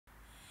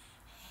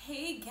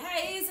Hey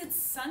guys, it's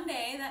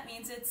Sunday. That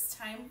means it's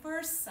time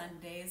for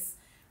Sundays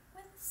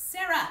with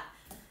Sarah.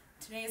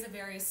 Today is a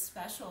very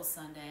special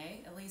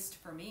Sunday, at least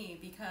for me,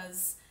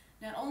 because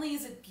not only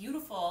is it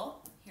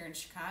beautiful here in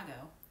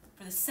Chicago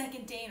for the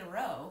second day in a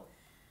row,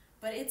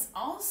 but it's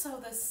also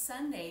the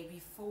Sunday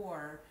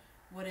before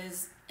what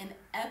is an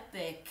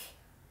epic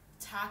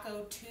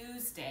Taco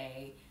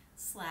Tuesday /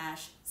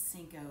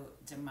 Cinco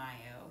de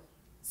Mayo.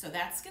 So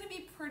that's going to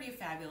be pretty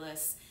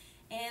fabulous.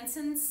 And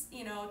since,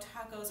 you know,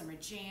 tacos are my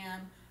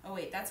jam. Oh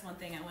wait, that's one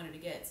thing I wanted to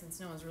get since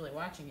no one's really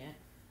watching it.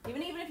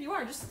 Even if you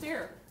are, just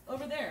stare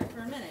over there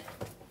for a minute.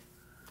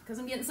 Because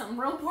I'm getting something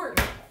real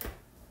important.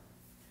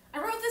 I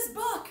wrote this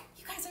book.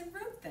 You guys, I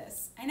wrote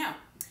this. I know.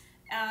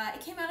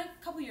 It came out a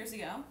couple years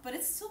ago, but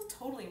it's still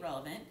totally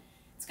relevant.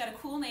 It's got a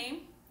cool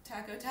name,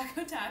 Taco,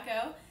 Taco,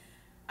 Taco.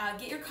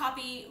 Get your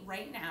copy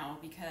right now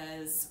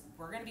because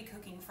we're going to be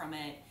cooking from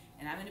it,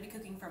 and I'm going to be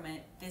cooking from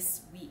it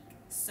this week.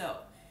 So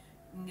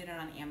you can get it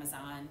on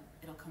Amazon.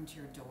 It'll come to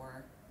your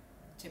door.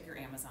 Tip your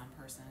Amazon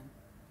person.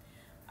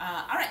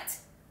 All right.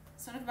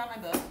 So enough about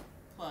my book.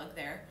 Plug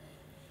there.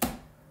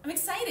 I'm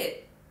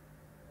excited.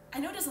 I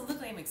know it doesn't look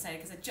like I'm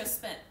excited because I just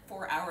spent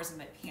 4 hours in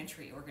my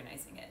pantry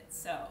organizing it.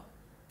 So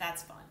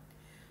that's fun.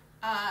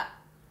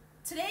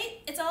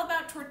 Today, it's all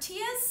about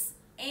tortillas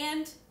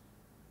and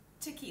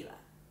tequila.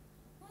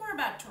 More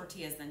about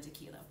tortillas than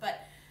tequila.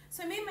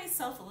 So I made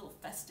myself a little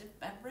festive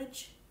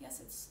beverage. Yes,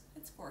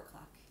 it's 4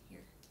 o'clock here.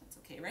 That's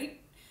okay,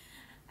 right?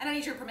 I don't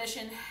need your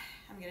permission.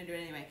 I'm gonna do it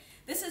anyway.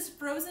 This is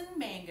frozen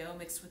mango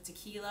mixed with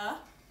tequila,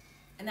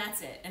 and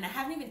that's it. And I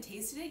haven't even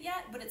tasted it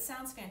yet, but it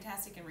sounds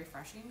fantastic and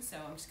refreshing, so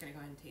I'm just gonna go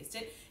ahead and taste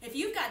it. If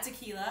you've got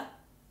tequila,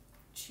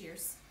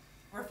 cheers.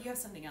 Or if you have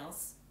something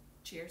else,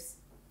 cheers.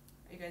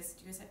 Do you guys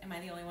am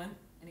I the only one?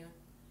 Anyone?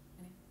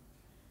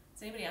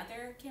 Is anybody out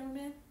there,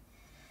 cameraman?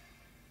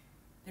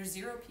 There's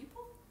 0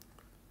 people?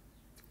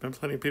 Been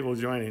plenty of people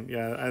joining.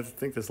 Yeah, I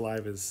think this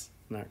live is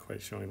not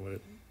quite showing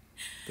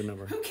the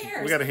number. Who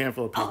cares? We got a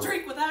handful of people. I'll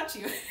drink without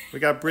you. We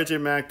got Bridget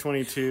Mac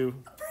 22.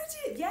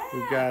 Bridget, yeah.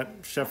 We've got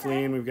Chef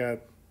Lean. We've got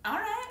all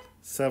right.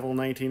 Seville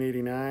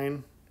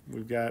 1989.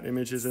 We've got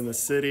Images in the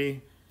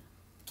City.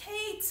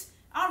 Kate,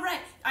 all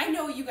right. I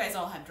know you guys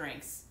all have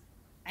drinks.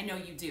 I know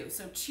you do.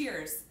 So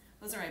cheers.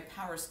 Those are my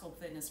Power Sculpt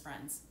Fitness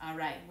friends. All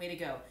right, way to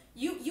go.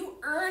 You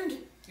earned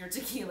your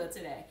tequila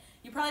today.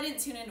 You probably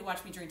didn't tune in to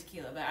watch me drink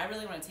tequila, but I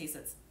really want to taste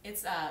it.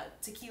 It's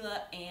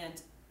tequila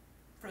and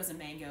frozen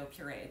mango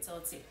pureed. So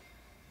let's see.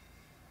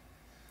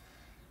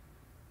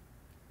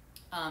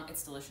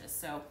 It's delicious.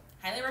 So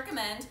highly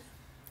recommend.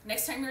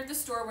 Next time you're at the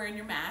store wearing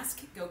your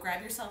mask, go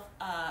grab yourself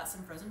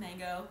some frozen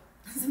mango,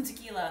 some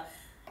tequila.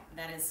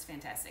 That is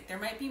fantastic. There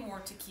might be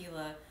more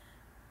tequila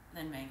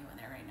than mango in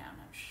there right now. I'm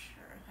not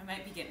sure. I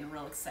might be getting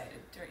real excited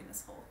during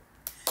this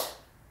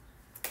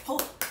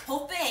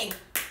whole thing.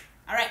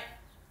 All right,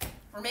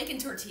 we're making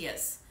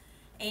tortillas.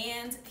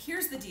 And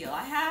here's the deal.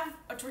 I have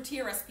a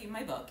tortilla recipe in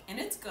my book, and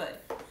it's good.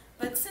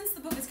 But since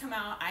the book has come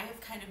out, I have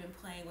kind of been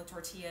playing with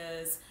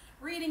tortillas,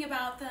 reading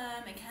about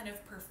them, and kind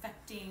of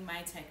perfecting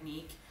my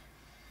technique.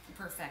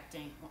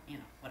 Perfecting, well, you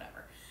know,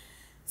 whatever.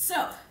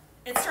 So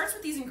it starts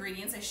with these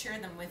ingredients. I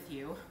shared them with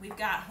you. We've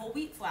got whole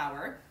wheat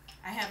flour.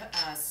 I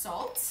have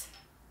salt,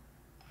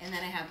 and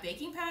then I have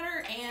baking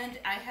powder, and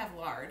I have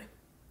lard.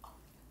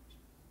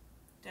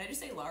 Did I just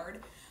say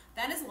lard?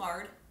 That is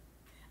lard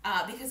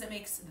because it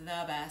makes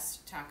the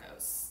best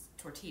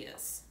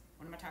tortillas.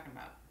 What am I talking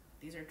about?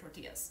 These are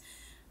tortillas.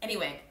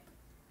 Anyway,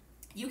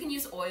 you can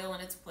use oil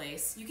in its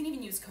place. You can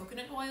even use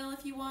coconut oil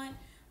if you want.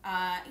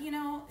 You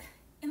know,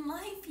 in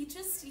life, you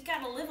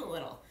gotta live a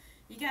little.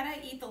 You gotta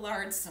eat the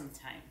lard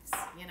sometimes,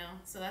 you know?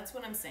 So that's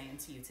what I'm saying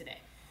to you today.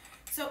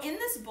 So in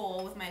this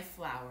bowl with my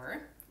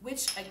flour,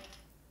 which,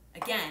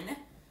 again,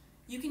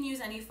 you can use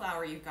any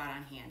flour you've got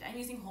on hand. I'm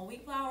using whole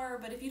wheat flour,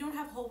 but if you don't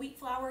have whole wheat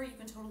flour, you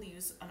can totally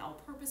use an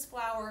all-purpose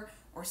flour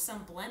or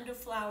some blend of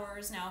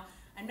flours. Now,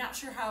 I'm not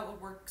sure how it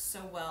would work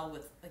so well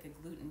with like a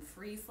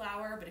gluten-free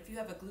flour, but if you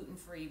have a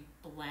gluten-free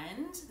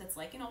blend that's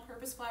like an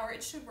all-purpose flour,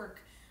 it should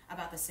work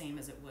about the same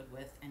as it would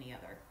with any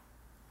other.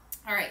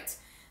 All right,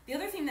 the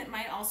other thing that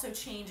might also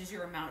change is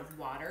your amount of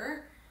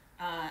water.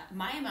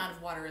 My amount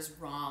of water is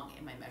wrong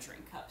in my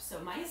measuring cup. So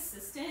my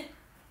assistant,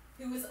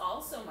 who is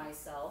also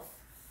myself,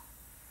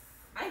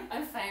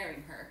 I'm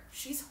firing her.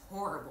 She's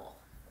horrible.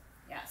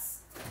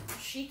 Yes,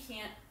 she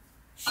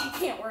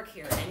can't work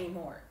here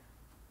anymore.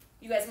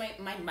 You guys,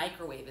 my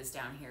microwave is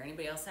down here.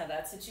 Anybody else have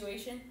that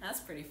situation? That's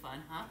pretty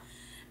fun, huh?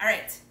 All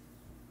right,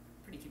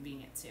 pretty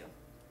convenient too.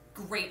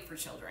 Great for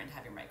children to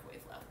have your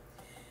microwave low.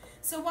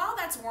 So while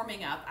that's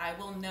warming up, I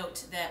will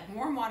note that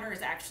warm water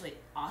is actually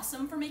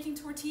awesome for making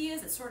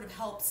tortillas. It sort of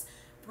helps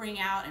bring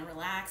out and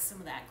relax some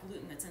of that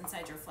gluten that's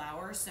inside your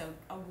flour. So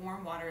a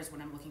warm water is what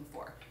I'm looking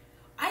for.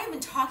 I have been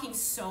talking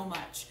so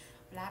much.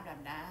 Blah, blah,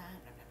 blah,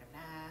 blah, blah,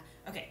 blah,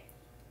 blah. Okay,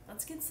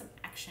 let's get some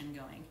action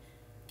going.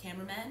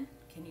 Cameraman,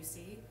 can you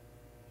see?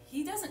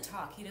 He doesn't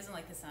talk. He doesn't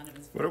like the sound of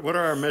his voice. What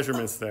are our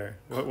measurements there?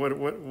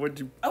 What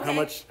you?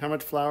 Okay. How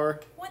much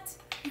flour? What?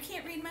 You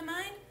can't read my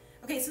mind?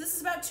 Okay, so this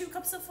is about 2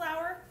 cups of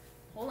flour.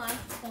 hold on,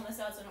 just pulling this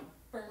out so I don't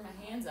burn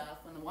my hands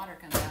off when the water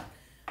comes out.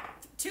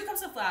 2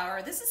 cups of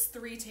flour. This is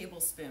 3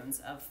 tablespoons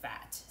of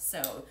fat.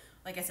 So,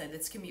 like I said,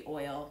 this can be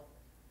oil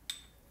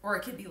or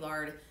it could be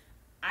lard.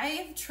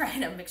 I've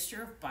tried a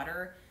mixture of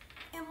butter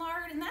and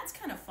lard, and that's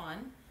kind of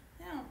fun.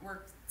 They don't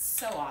work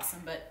so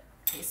awesome, but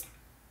tastes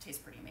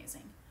pretty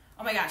amazing.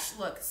 Oh my gosh,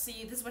 look,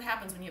 see, this is what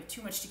happens when you have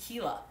too much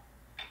tequila.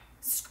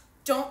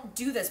 Don't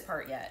do this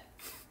part yet.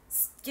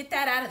 Get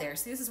that out of there.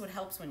 See, this is what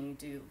helps when you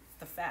do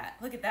the fat.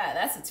 Look at that.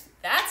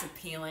 That's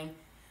appealing.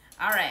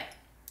 All right.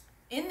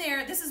 In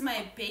there, this is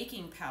my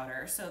baking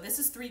powder. So this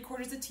is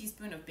 3/4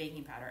 teaspoon of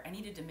baking powder. I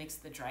needed to mix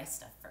the dry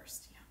stuff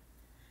first. Yeah.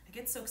 I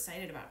get so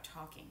excited about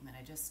talking that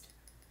I just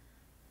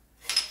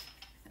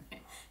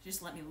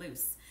let me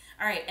loose.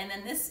 All right, and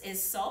then this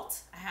is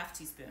salt, a 1/2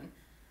 teaspoon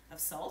of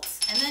salt,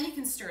 and then you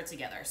can stir it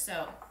together.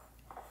 So,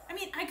 I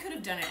mean, I could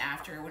have done it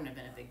after. It wouldn't have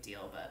been a big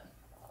deal, but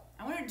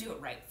I wanted to do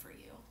it right for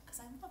you because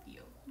I love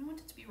you. I want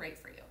it to be right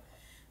for you.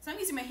 So I'm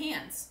using my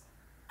hands.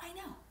 I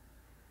know.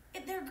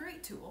 They're a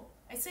great tool.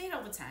 I say it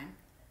all the time.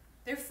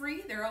 They're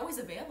free. They're always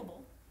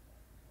available.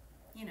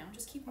 You know,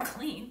 just keep them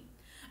clean.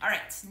 All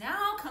right,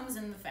 now comes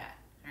in the fat.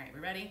 All right, we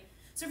ready?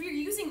 So if you're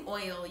using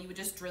oil, you would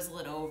just drizzle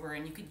it over,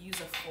 and you could use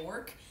a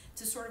fork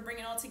to sort of bring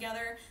it all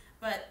together.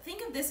 But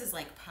think of this as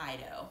like pie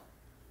dough.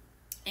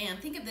 And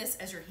think of this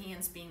as your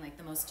hands being like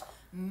the most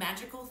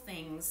magical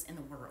things in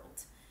the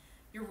world.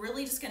 You're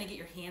really just gonna get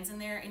your hands in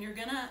there, and you're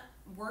gonna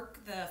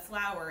work the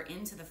flour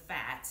into the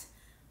fat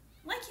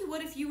like you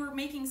would if you were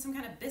making some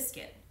kind of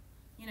biscuit,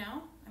 you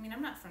know? I mean,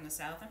 I'm not from the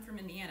South, I'm from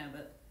Indiana,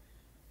 but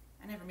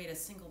I never made a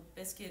single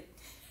biscuit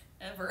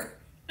ever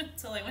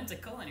until I went to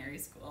culinary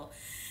school.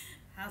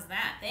 How's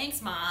that?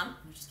 Thanks, Mom.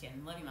 I'm just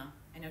kidding. Love you, Mom.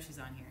 I know she's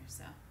on here,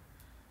 so.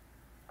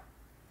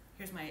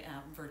 Here's my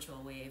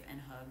virtual wave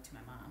and hug to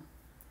my mom.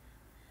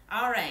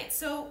 All right,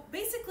 so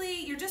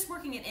basically you're just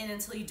working it in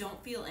until you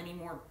don't feel any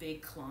more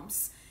big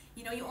clumps.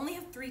 You know, you only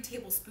have 3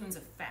 tablespoons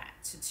of fat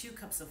to 2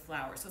 cups of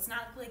flour, so it's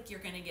not like you're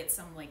gonna get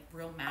some like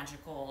real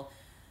magical,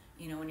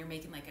 you know, when you're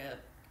making like a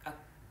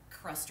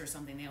crust or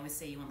something, they always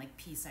say you want like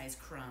pea-sized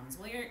crumbs.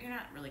 Well, you're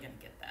not really gonna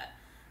get that.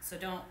 So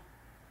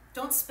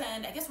don't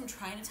spend, I guess what I'm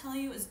trying to tell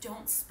you is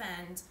don't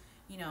spend,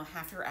 you know,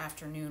 half your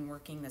afternoon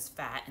working this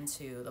fat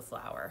into the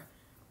flour.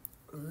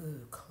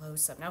 Ooh,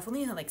 close up. Now, if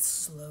only you had like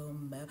slow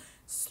motion.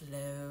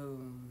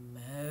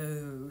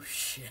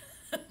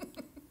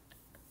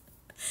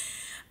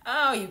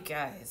 Oh, you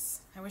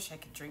guys. I wish I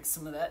could drink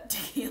some of that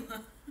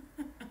tequila.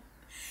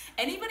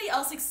 Anybody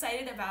else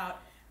excited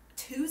about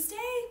Tuesday?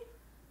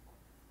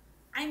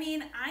 I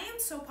mean, I am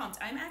so pumped.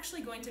 I'm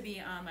actually going to be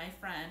on my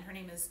friend. Her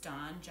name is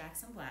Dawn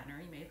Jackson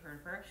Blattner. You may have heard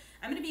of her.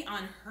 I'm going to be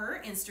on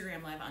her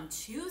Instagram Live on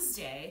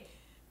Tuesday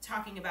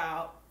talking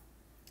about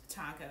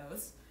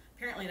tacos.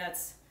 Apparently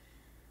that's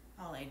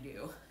all I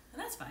do,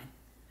 and that's fine.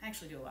 I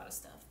actually do a lot of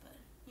stuff, but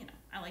you know,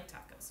 I like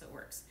tacos, so it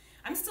works.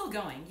 I'm still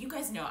going. You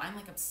guys know I'm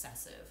like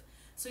obsessive.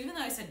 So even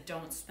though I said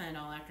don't spend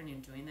all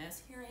afternoon doing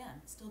this, here I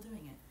am, still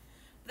doing it.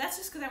 But that's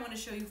just because I want to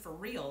show you for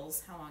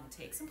reals how long it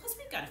takes. And plus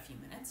we've got a few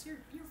minutes. You're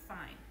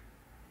fine.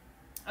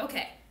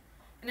 Okay,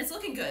 and it's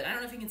looking good. I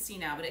don't know if you can see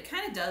now, but it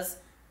kind of does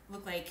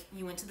look like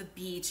you went to the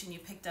beach and you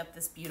picked up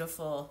this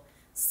beautiful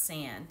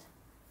sand.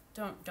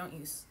 Don't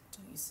use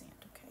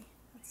sand, okay?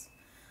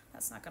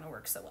 That's not gonna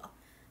work so well.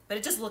 But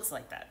it just looks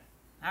like that.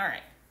 All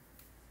right.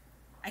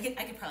 I could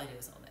probably do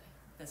this all day.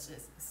 That's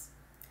just this.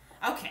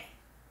 Okay.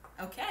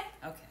 I've said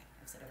okay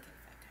 5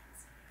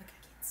 times. Okay,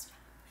 I can't stop.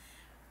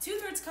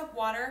 2/3 cup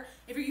water.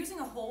 If you're using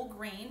a whole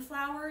grain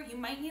flour, you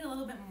might need a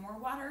little bit more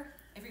water.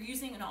 If you're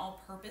using an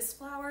all-purpose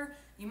flour,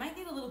 you might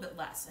need a little bit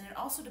less. And it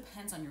also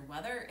depends on your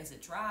weather. Is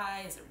it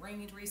dry? Is it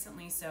rained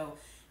recently? So,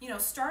 you know,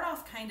 start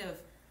off kind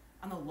of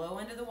on the low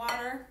end of the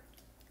water.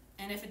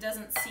 And if it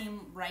doesn't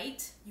seem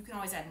right, you can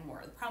always add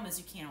more. The problem is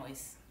you can't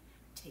always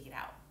take it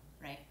out,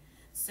 right?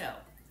 So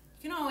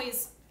you can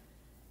always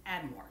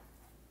add more.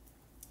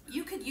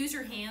 You could use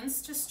your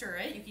hands to stir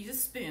it. You could use a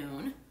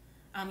spoon.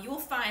 You will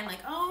find like,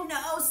 oh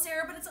no,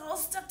 Sarah, but it's all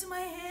stuck to my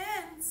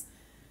hands.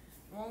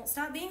 Well,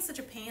 stop being such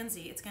a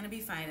pansy. It's gonna be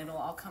fine. It'll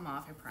all come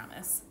off, I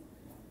promise.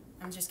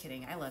 I'm just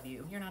kidding. I love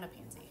you. You're not a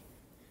pansy.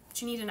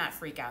 But you need to not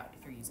freak out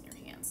if you're using your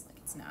hands. Like,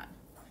 it's not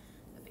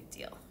a big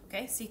deal.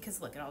 Okay? See,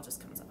 because look, it all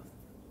just comes off.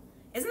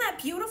 Isn't that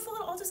beautiful?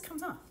 It all just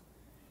comes off.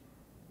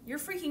 Your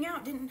freaking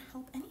out didn't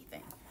help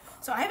anything.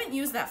 So I haven't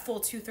used that full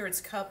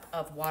 2/3 cup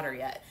of water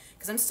yet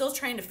because I'm still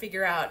trying to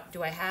figure out,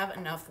 do I have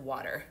enough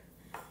water?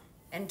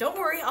 And don't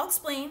worry, I'll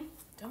explain.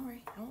 Don't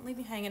worry, I won't leave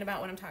you hanging about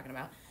what I'm talking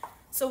about.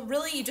 So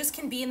really, you just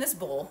can be in this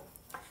bowl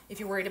if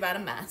you're worried about a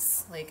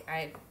mess. Like,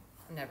 I'm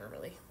never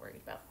really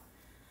worried about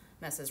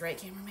messes, right,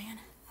 cameraman?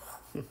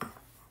 Oh,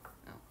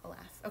 I'll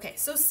laugh. Okay,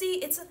 so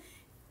see,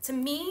 to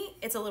me,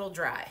 it's a little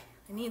dry.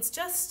 It needs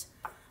just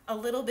a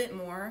little bit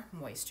more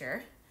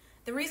moisture.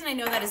 The reason I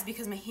know that is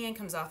because my hand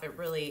comes off it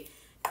really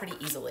pretty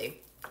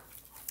easily.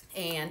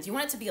 And you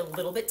want it to be a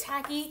little bit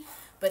tacky,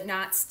 but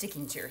not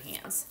sticking to your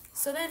hands.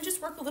 So then just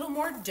work a little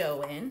more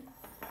dough in.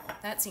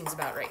 That seems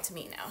about right to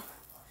me now.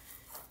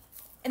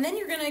 And then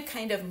you're gonna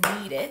kind of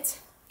knead it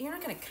you're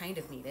not gonna kind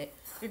of need it,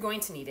 you're going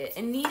to need it.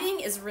 And kneading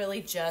is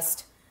really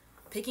just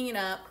picking it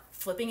up,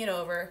 flipping it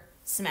over,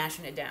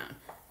 smashing it down.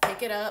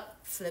 Pick it up,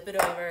 flip it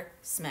over,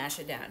 smash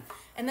it down.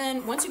 And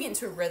then once you get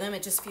into a rhythm,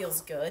 it just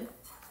feels good.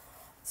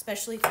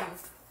 Especially if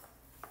you've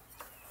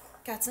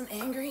got some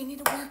anger you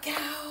need to work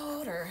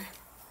out, or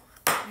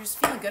you're just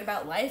feeling good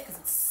about life because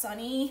it's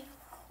sunny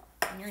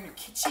and you're in your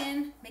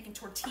kitchen making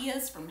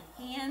tortillas from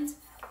hand.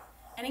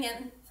 And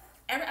again,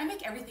 I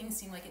make everything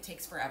seem like it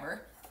takes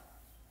forever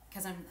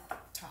because I'm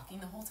talking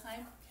the whole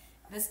time.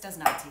 This does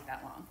not take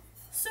that long.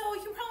 So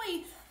you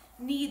probably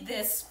need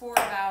this for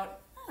about,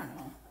 I don't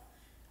know,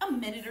 a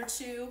minute or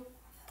two.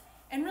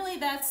 And really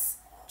that's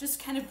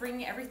just kind of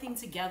bringing everything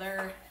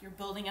together. You're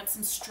building up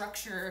some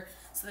structure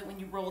so that when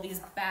you roll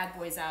these bad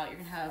boys out, you're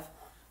gonna have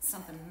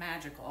something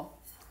magical.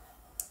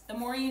 The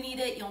more you knead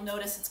it, you'll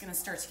notice it's gonna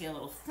start to get a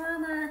little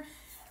firmer,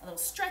 a little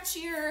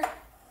stretchier.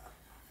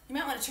 You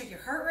might wanna check your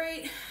heart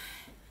rate.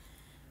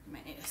 You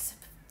might need a sip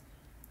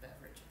of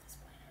beverage at this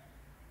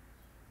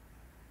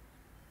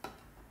point.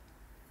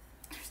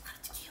 There's a lot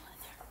of tequila in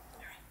there.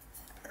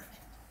 All right,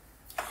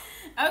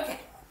 perfect. Okay.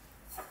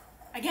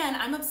 Again,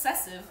 I'm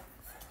obsessive.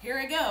 Here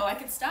I go. I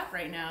could stop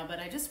right now, but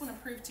I just want to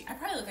prove to you. I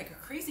probably look like a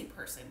crazy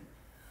person.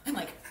 I'm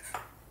like,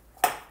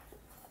 but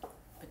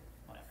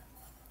whatever.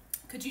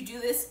 Could you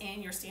do this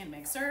in your stand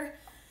mixer?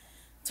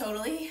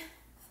 Totally.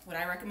 Would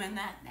I recommend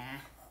that? Nah.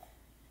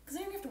 Because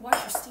then you have to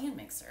wash your stand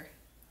mixer.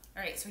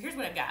 All right, so here's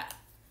what I've got.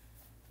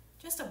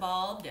 Just a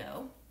ball of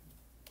dough.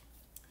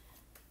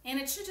 And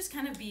it should just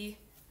kind of be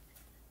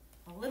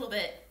a little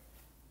bit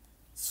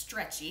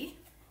stretchy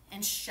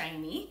and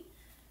shiny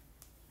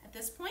at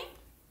this point.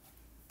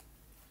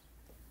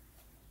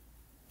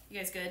 You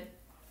guys good?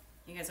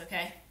 You guys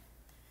okay?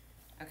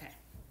 Okay,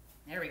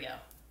 there we go.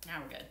 Now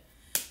we're good.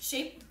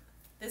 Shape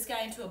this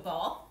guy into a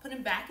ball, put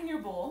him back in your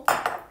bowl.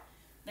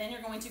 Then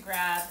you're going to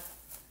grab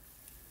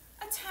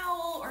a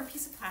towel or a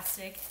piece of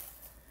plastic.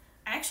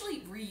 I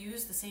actually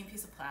reuse the same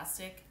piece of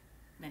plastic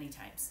many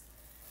times.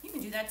 You can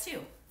do that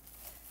too.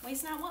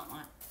 Waste not, want,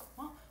 want.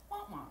 Want,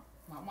 want, want,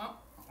 want, want,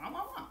 want,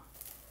 want, want.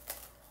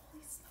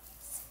 Holy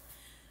smokes.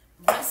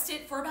 Rest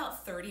it for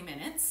about 30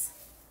 minutes.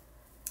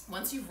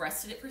 Once you've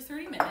rested it for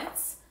 30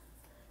 minutes,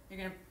 you're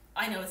gonna,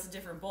 I know it's a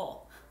different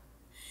bowl.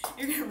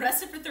 You're gonna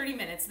rest it for 30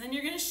 minutes, then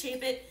you're gonna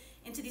shape it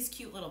into these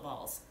cute little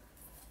balls.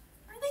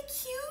 Are they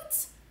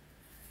cute?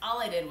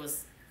 All I did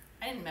was,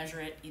 I didn't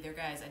measure it either,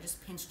 guys. I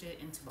just pinched it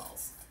into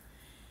balls.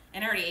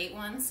 And I already ate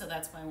one, so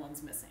that's why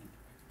one's missing.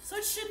 So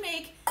it should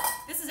make,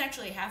 this is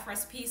actually a half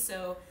recipe,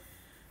 so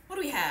what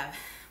do we have?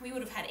 We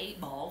would have had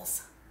 8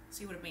 balls,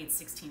 so you would have made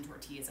 16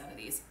 tortillas out of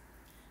these.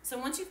 So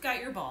once you've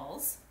got your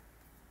balls,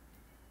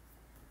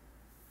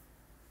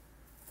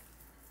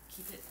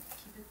 keep it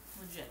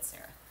legit,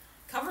 Sarah.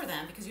 Cover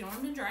them because you don't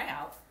want them to dry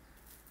out.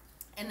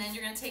 And then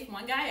you're gonna take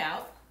one guy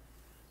out,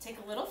 take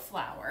a little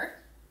flour.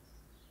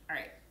 All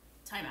right,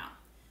 time out.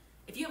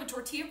 If you have a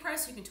tortilla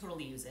press, you can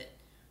totally use it.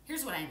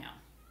 Here's what I know.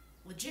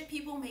 Legit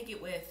people make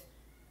it with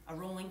a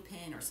rolling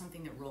pin or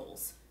something that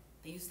rolls.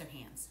 They use their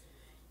hands.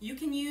 You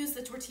can use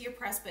the tortilla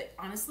press, but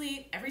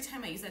honestly, every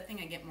time I use that thing,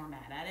 I get more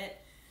mad at it.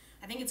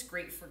 I think it's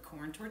great for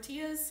corn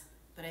tortillas,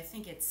 but I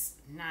think it's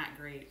not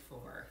great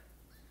for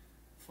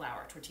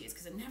flour tortillas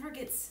because it never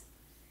gets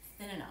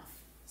thin enough.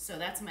 So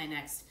that's my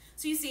next.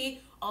 So you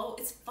see, oh,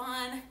 it's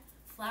fun.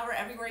 Flour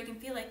everywhere. You can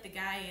feel like the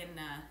guy in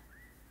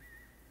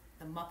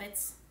the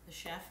Muppets, the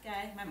chef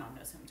guy. My mom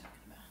knows who I'm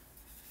talking about.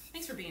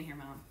 Thanks for being here,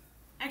 Mom.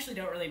 I actually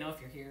don't really know if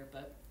you're here,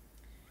 but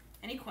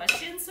any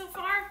questions so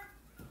far?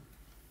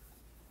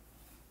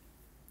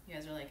 You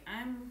guys are like,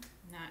 I'm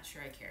not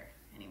sure I care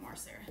anymore,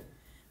 Sarah.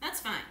 That's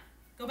fine.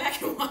 Go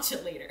back and watch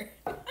it later.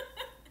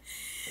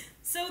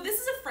 So this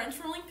is a French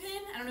rolling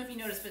pin. I don't know if you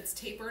noticed, but it's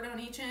tapered on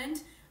each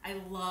end. I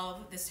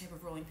love this type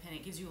of rolling pin.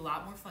 It gives you a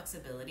lot more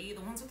flexibility.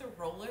 The ones with the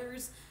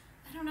rollers,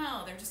 I don't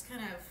know, they're just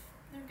kind of,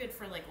 they're good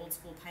for like old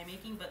school pie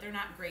making, but they're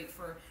not great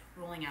for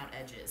rolling out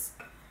edges.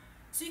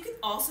 So you could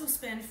also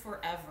spend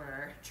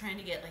forever trying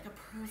to get like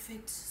a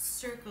perfect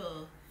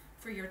circle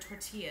for your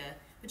tortilla,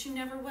 but you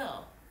never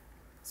will.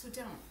 So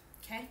don't,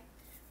 okay?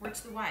 Word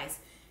to the wise.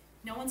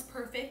 No one's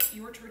perfect.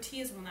 Your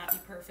tortillas will not be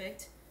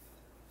perfect.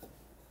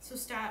 So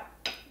stop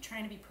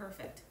trying to be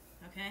perfect,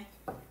 okay?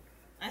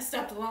 I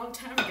stopped a long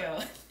time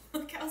ago.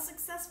 Look how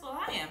successful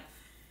I am.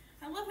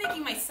 I love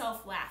making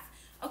myself laugh.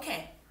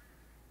 Okay,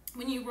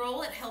 when you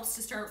roll, it helps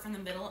to start from the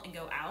middle and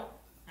go out.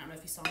 I don't know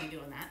if you saw me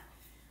doing that.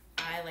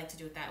 I like to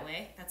do it that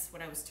way. That's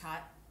what I was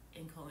taught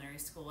in culinary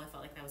school. I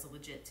felt like that was a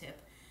legit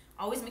tip.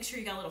 Always make sure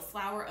you got a little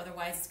flour,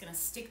 otherwise it's gonna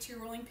stick to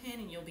your rolling pin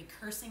and you'll be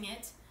cursing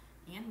it,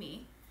 and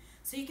me.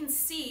 So you can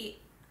see,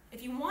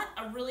 if you want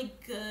a really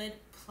good,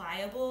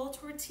 pliable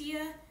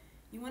tortilla,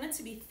 you want it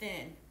to be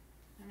thin.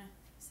 I don't know,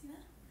 see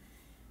that?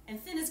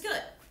 And thin is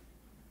good.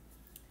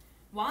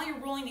 While you're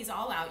rolling these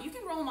all out, you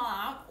can roll them all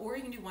out or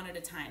you can do one at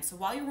a time. So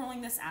while you're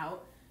rolling this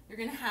out, you're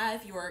gonna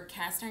have your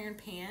cast iron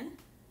pan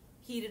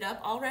heated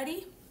up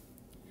already.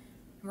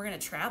 We're gonna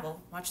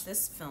travel, watch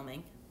this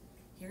filming.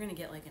 You're gonna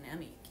get like an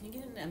Emmy. Can you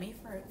get an Emmy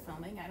for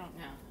filming? I don't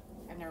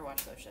know. I've never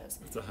watched those shows.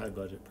 It's a high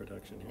budget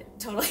production here.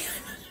 Totally.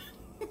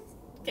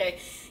 Okay,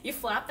 you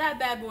flop that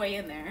bad boy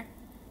in there,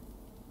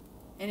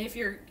 and if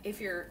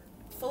you're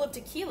full of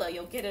tequila,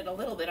 you'll get it a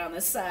little bit on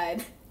this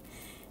side,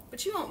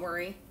 but you won't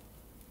worry.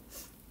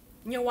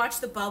 You'll watch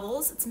the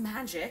bubbles. It's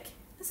magic.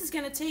 This is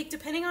gonna take,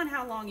 depending on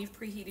how long you've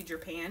preheated your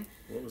pan.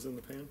 What was in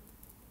the pan?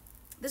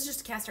 This is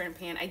just a cast iron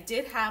pan. I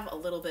did have a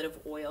little bit of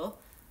oil.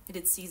 I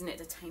did season it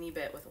a tiny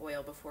bit with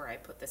oil before I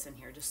put this in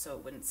here, just so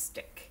it wouldn't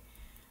stick.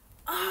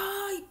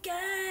 Oh, you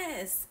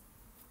guys!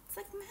 It's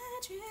like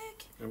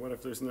magic. And what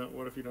if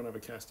you don't have a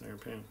cast iron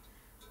pan?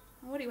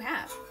 What do you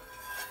have?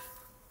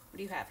 What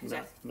do you have?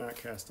 Not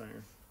cast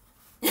iron.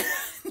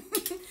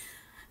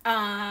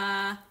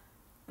 Let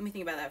me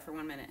think about that for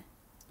 1 minute.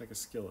 Like a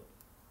skillet.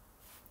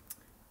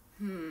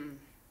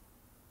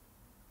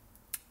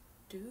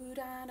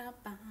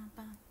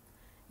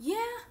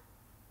 Yeah,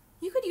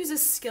 you could use a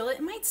skillet.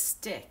 It might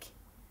stick.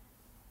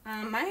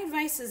 My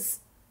advice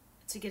is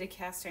to get a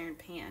cast iron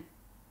pan.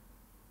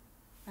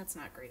 That's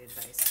not great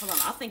advice. Hold on,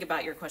 I'll think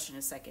about your question in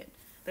a second.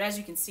 But as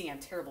you can see, I'm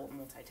terrible at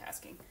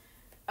multitasking.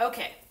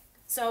 Okay,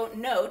 so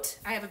note,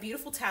 I have a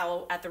beautiful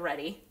towel at the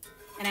ready,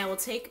 and I will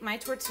take my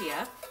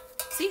tortilla.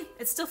 See,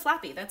 it's still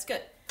flappy. That's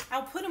good.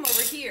 I'll put him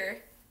over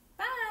here.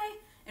 Bye,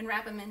 and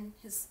wrap him in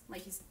his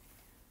like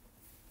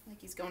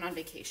he's going on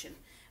vacation.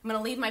 I'm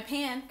gonna leave my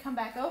pan. Come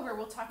back over.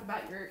 We'll talk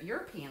about your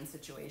pan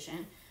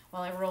situation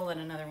while I roll in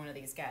another one of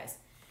these guys.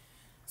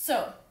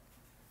 So,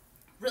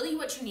 really,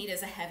 what you need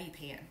is a heavy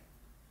pan.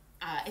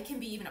 It can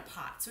be even a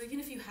pot. So even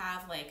if you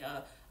have like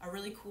a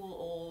really cool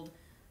old,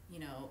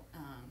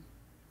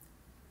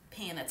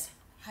 pan that's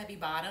heavy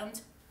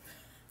bottomed.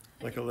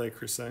 Like a Le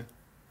Creuset?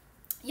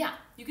 Yeah,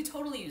 you could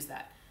totally use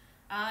that.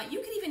 You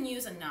could even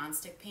use a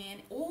nonstick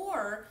pan,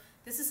 or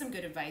this is some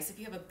good advice. If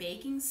you have a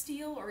baking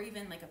steel or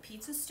even like a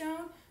pizza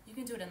stone, you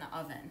can do it in the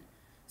oven.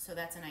 So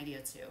that's an idea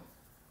too.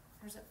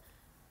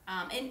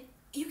 And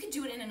you could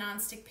do it in a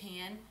nonstick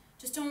pan.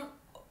 Just don't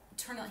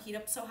turn the heat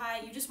up so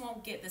high. You just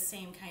won't get the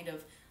same kind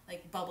of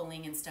like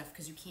bubbling and stuff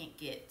because you can't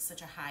get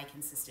such a high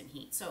consistent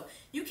heat. So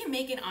you can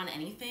make it on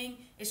anything.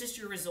 It's just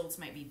your results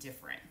might be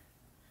different.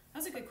 That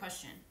was a good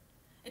question.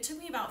 It took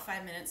me about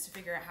 5 minutes to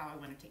figure out how I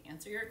wanted to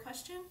answer your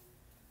question,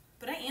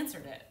 but I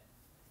answered it.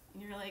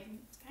 And you're like,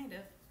 kind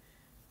of.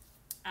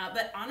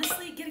 But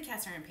honestly, get a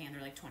cast iron pan.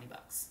 They're like 20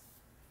 bucks.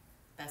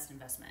 Best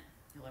investment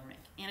you'll ever make.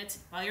 And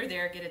while you're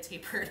there, get a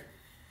tapered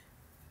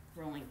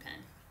rolling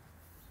pin.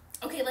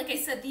 Okay, like I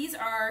said, these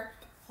are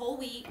whole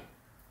wheat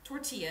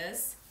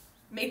tortillas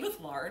made with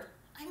lard.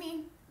 I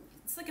mean,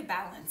 it's like a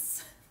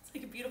balance. It's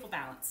like a beautiful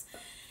balance.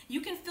 You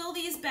can fill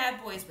these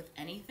bad boys with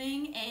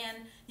anything,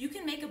 and you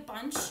can make a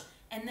bunch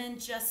and then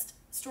just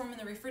store them in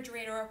the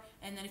refrigerator,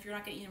 and then if you're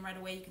not going to eat them right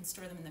away, you can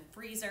store them in the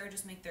freezer.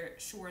 Just make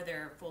sure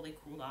they're fully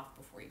cooled off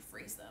before you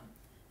freeze them,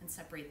 and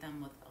separate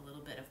them with a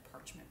little bit of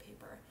parchment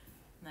paper,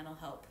 and that'll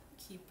help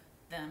keep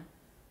them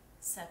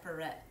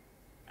separate.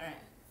 All right.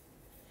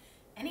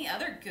 Any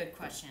other good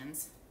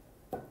questions?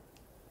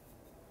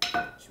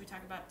 Should we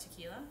talk about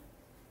tequila?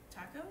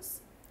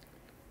 Tacos?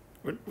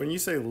 When you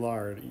say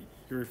lard,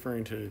 you're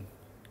referring to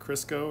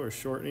Crisco or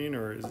shortening,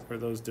 or are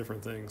those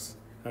different things?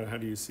 How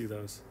do you see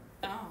those?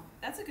 Oh,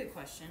 that's a good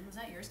question. Was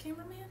that yours,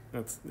 cameraman?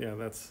 That's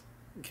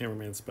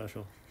cameraman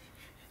special.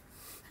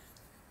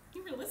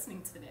 You were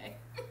listening today.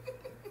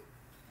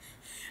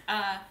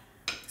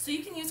 So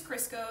you can use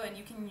Crisco, and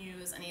you can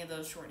use any of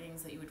those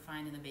shortenings that you would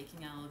find in the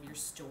baking aisle of your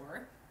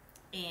store,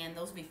 and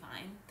those will be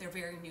fine. They're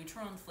very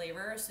neutral in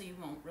flavor, so you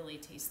won't really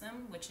taste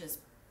them, which is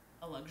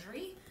a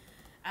luxury.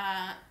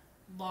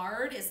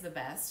 Lard is the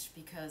best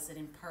because it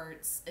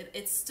imparts,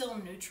 it's still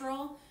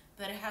neutral,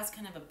 but it has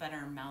kind of a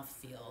better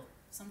mouthfeel.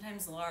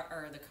 Sometimes lard,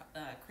 or the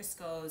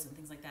Criscos and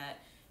things like that,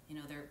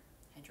 they're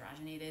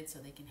hydrogenated, so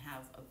they can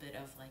have a bit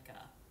of like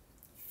a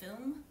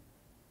film.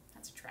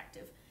 That's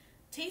attractive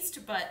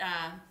taste, but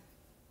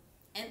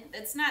and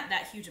it's not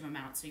that huge of an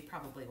amount, so you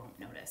probably won't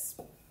notice.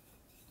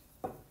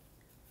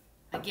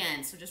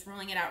 Again, so just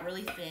rolling it out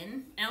really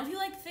thin. Now, if you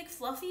like thick,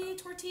 fluffy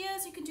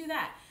tortillas, you can do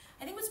that.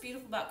 I think what's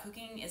beautiful about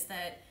cooking is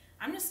that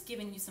I'm just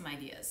giving you some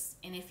ideas,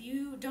 and if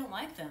you don't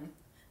like them,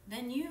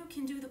 then you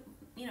can do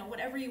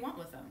whatever you want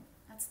with them.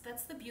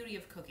 That's the beauty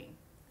of cooking.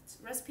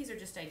 Recipes are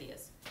just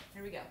ideas.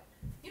 Here we go.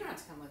 You don't have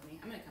to come with me.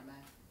 I'm gonna come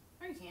back,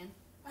 or you can.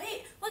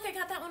 Wait, look, I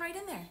got that one right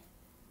in there.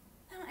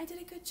 Oh, I did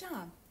a good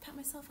job. Pat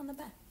myself on the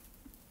back.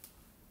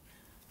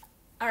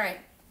 All right.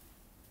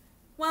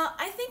 Well,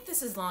 I think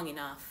this is long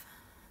enough.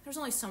 There's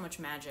only so much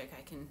magic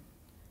I can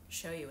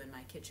show you in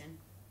my kitchen.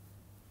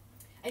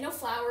 I know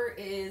flour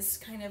is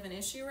kind of an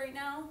issue right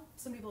now.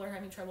 Some people are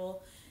having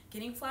trouble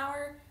getting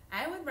flour.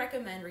 I would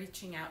recommend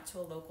reaching out to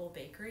a local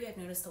bakery. I've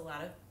noticed a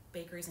lot of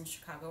bakeries in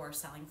Chicago are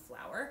selling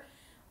flour.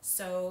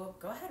 So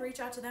go ahead,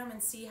 reach out to them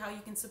and see how you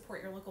can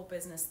support your local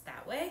business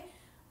that way.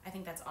 I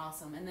think that's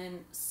awesome. And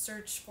then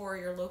search for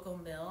your local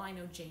mill. I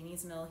know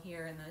Janie's Mill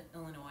here in the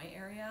Illinois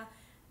area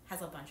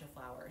has a bunch of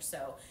flour.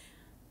 So,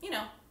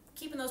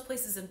 keeping those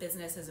places in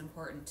business is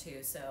important too.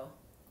 So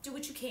do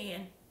what you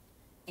can.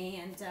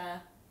 And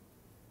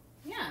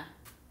yeah.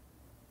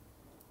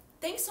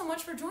 thanks so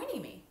much for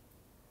joining me.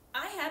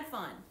 I had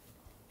fun.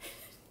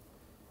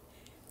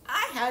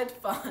 I had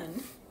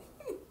fun.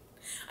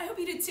 I hope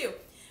you did too.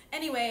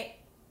 Anyway,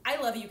 I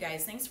love you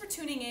guys. Thanks for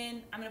tuning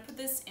in. I'm going to put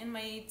this in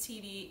my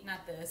TV.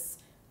 Not this.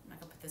 I'm not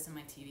going to put this in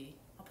my TV.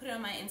 I'll put it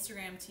on my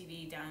Instagram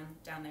TV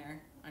down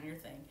there on your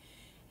thing.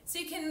 So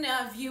you can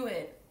view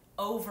it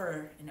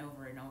over and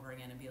over and over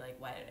again and be like,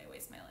 why did I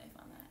waste my life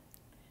on that?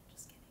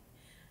 Just kidding.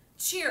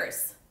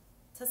 Cheers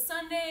to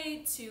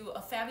Sunday, to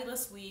a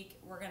fabulous week.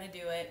 We're going to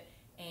do it.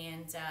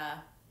 And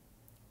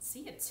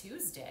see you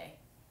Tuesday.